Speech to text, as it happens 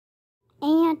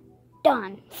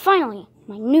done. Finally,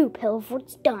 my new pillow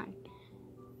fort's done.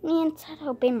 Man, it's sad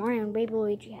how Baby Mario and Baby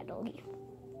Luigi had to leave.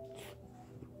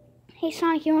 Hey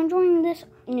Sonic, you enjoying this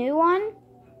new one?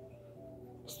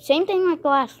 Same thing like the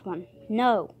last one.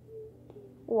 No.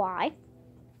 Why?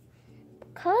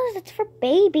 Because it's for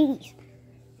babies.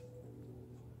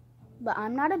 But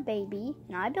I'm not a baby,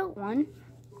 and I built one.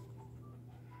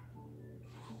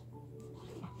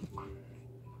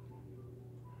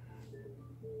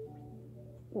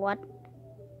 What?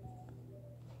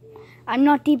 I'm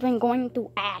not even going to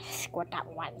ask what that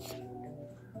was.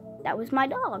 That was my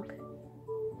dog.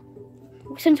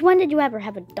 Since when did you ever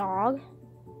have a dog?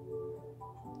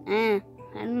 I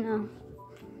don't know.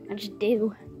 I just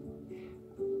do.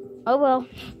 Oh well.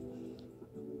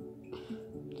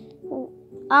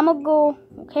 I'ma go.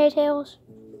 Okay, Tails?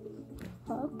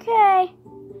 Okay.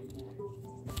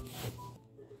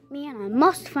 Man, I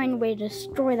must find a way to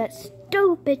destroy that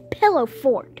stupid pillow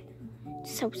fort.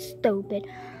 It's so stupid.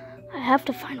 I have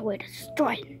to find a way to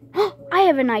destroy it. I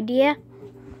have an idea.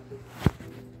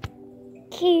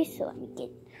 Okay, so let me get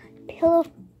pillow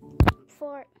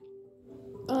fort.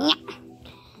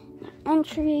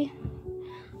 Entry.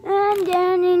 And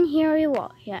then in here you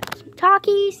are. You have some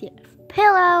talkies, you have a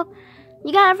pillow.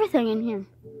 You got everything in here.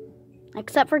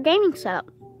 Except for gaming setup.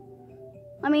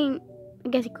 I mean, I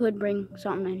guess you could bring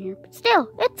something in here. But still,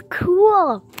 it's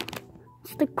cool.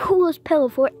 It's the coolest pillow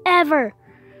fort ever.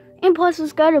 And plus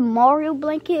it's got a Mario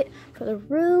blanket for the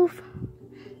roof.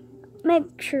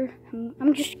 Make sure,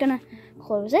 I'm just gonna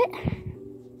close it.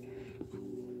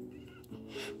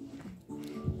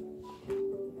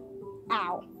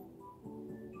 Ow.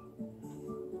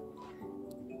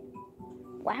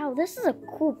 Wow, this is a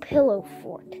cool pillow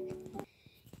fort.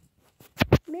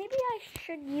 Maybe I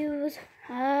should use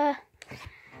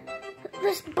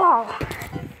this ball.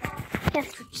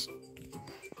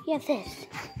 Yeah, this.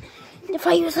 If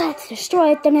I use that to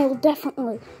destroy it, then it will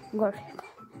definitely work.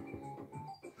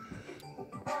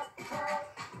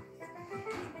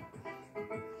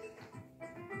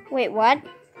 Wait, what?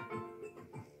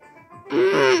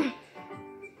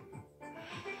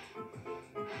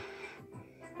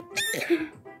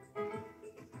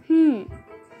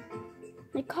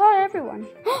 They caught everyone.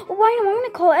 Oh, why am I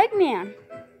going to call Eggman?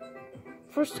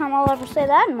 First time I'll ever say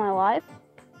that in my life.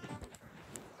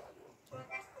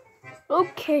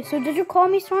 Okay, so did you call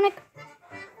me, Sonic?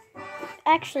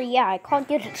 Actually, yeah, I called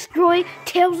you to destroy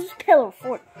Tails' pillow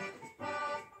fort.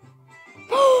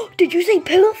 Did you say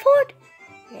pillow fort?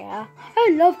 Yeah, I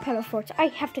love pillow forts. I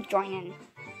have to join in.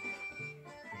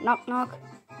 Knock, knock.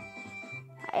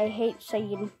 I hate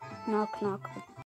saying knock, knock.